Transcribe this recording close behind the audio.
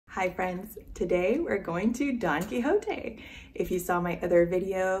Hi friends, today we're going to Don Quixote. If you saw my other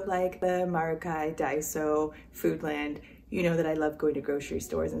video like the Maracay, Daiso, Foodland, you know that I love going to grocery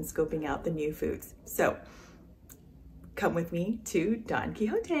stores and scoping out the new foods. So come with me to Don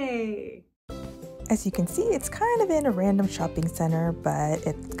Quixote. As you can see, it's kind of in a random shopping center, but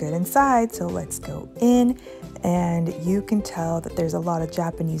it's good inside, so let's go in. And you can tell that there's a lot of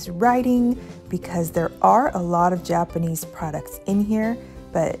Japanese writing because there are a lot of Japanese products in here,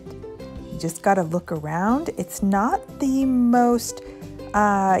 but you just gotta look around. It's not the most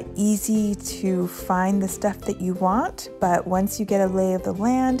easy to find the stuff that you want, but once you get a lay of the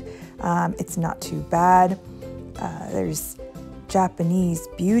land, it's not too bad. There's Japanese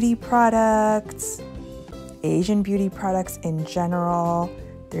beauty products, Asian beauty products in general.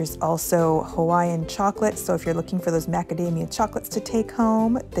 There's also Hawaiian chocolates, so if you're looking for those macadamia chocolates to take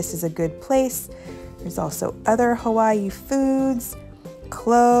home, this is a good place. There's also other Hawaii foods,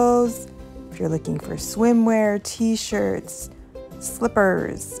 clothes, if you're looking for swimwear, t-shirts,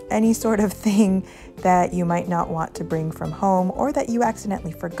 slippers, any sort of thing that you might not want to bring from home or that you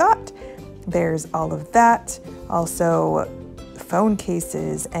accidentally forgot, there's all of that. Also, phone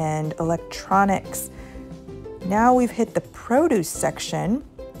cases and electronics. Now we've hit the produce section,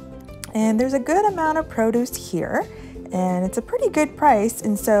 and there's a good amount of produce here, and it's a pretty good price,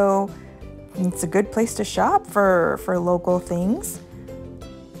 and so it's a good place to shop for local things,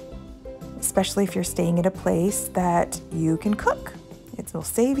 especially if you're staying at a place that you can cook. It will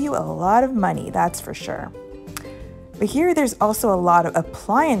save you a lot of money, that's for sure. But here there's also a lot of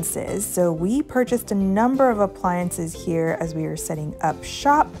appliances, so we purchased a number of appliances here as we were setting up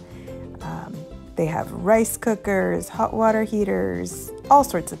shop. They have rice cookers, hot water heaters, all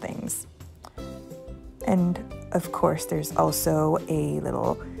sorts of things. And of course, there's also a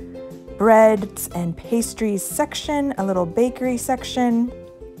little breads and pastries section, a little bakery section,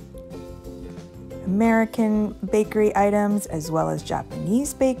 American bakery items, as well as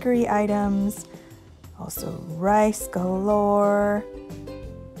Japanese bakery items. Also rice galore,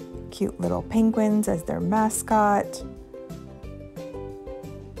 cute little penguins as their mascot.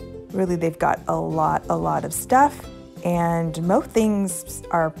 Really, they've got a lot of stuff, and most things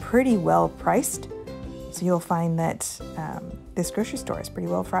are pretty well priced. So you'll find that this grocery store is pretty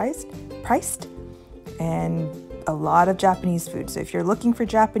well priced, and a lot of Japanese food. So if you're looking for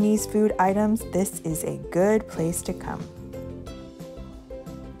Japanese food items, this is a good place to come.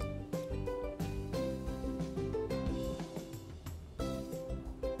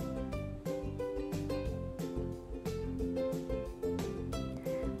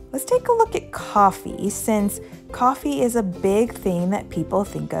 Let's take a look at coffee, since coffee is a big thing that people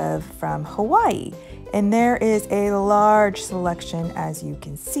think of from Hawaii. And there is a large selection, as you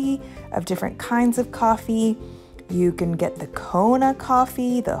can see, of different kinds of coffee. You can get the Kona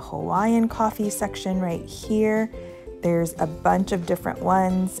coffee, the Hawaiian coffee section right here. There's a bunch of different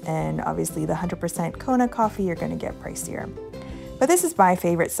ones, and obviously the 100% Kona coffee, you're gonna get pricier. But this is my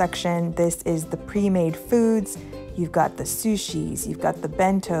favorite section. This is the pre-made foods. You've got the sushis, you've got the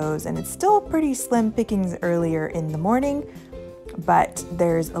bentos, and it's still pretty slim pickings earlier in the morning, but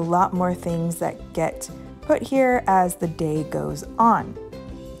there's a lot more things that get put here as the day goes on.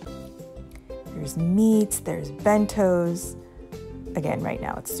 There's meats, there's bentos. Again, right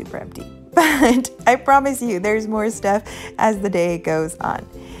now it's super empty, but I promise you there's more stuff as the day goes on.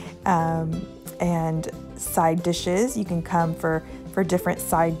 And side dishes, you can come for different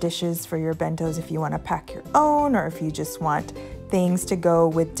side dishes for your bentos if you want to pack your own, or if you just want things to go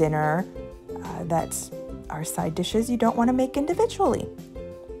with dinner that are side dishes you don't want to make individually.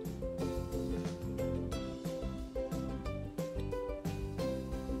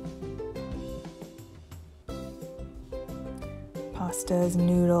 Pastas,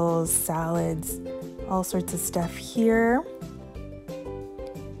 noodles, salads, all sorts of stuff here.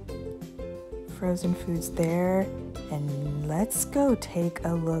 Frozen foods there. And let's go take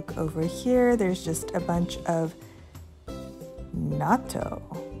a look over here. There's just a bunch of natto.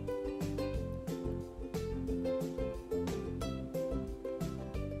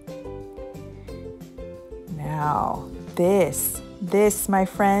 Now, this, my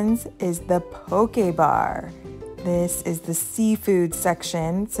friends, is the poke bar. This is the seafood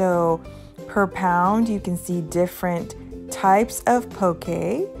section. So per pound, you can see different types of poke,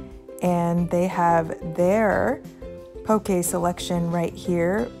 and they have their poke selection right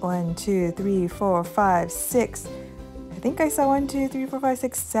here. 1, 2, 3, 4, 5, 6. I think I saw 1, 2, 3, 4, 5,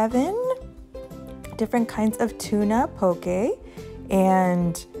 6, 7 different kinds of tuna poke,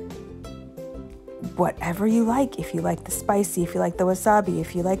 and whatever you like. If you like the spicy, if you like the wasabi,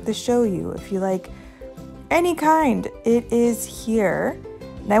 if you like the shoyu, if you like any kind, it is here.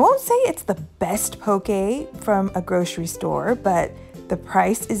 And I won't say it's the best poke from a grocery store, but the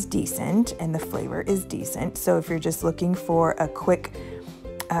price is decent and the flavor is decent. So if you're just looking for a quick,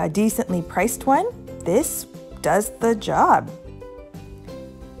 decently priced one, this does the job.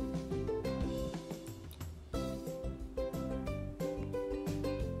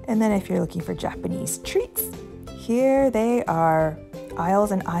 And then if you're looking for Japanese treats, here they are,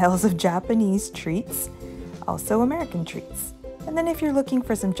 aisles and aisles of Japanese treats, also American treats. And then if you're looking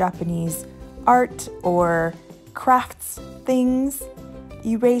for some Japanese art or crafts things,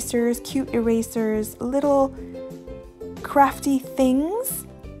 erasers, cute erasers, little crafty things,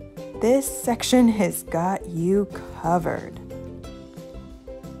 this section has got you covered.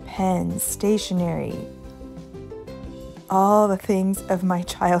 Pens, stationery, all the things of my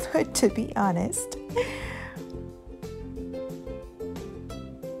childhood, to be honest.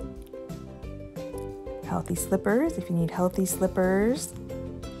 Healthy slippers, if you need healthy slippers.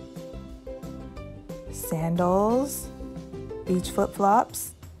 Sandals, beach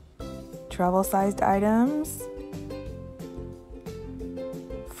flip-flops, travel-sized items,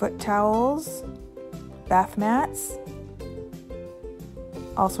 foot towels, bath mats,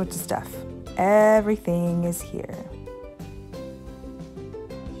 all sorts of stuff. Everything is here.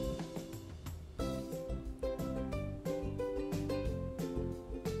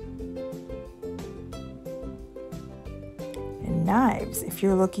 And knives, if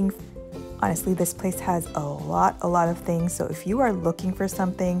you're looking, honestly, this place has a lot of things. So if you are looking for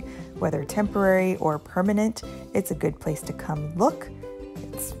something, whether temporary or permanent, it's a good place to come look.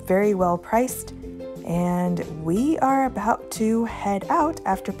 It's very well priced. And we are about to head out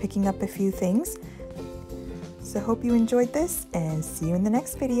after picking up a few things. So hope you enjoyed this and see you in the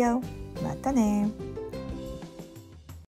next video. Mata ne!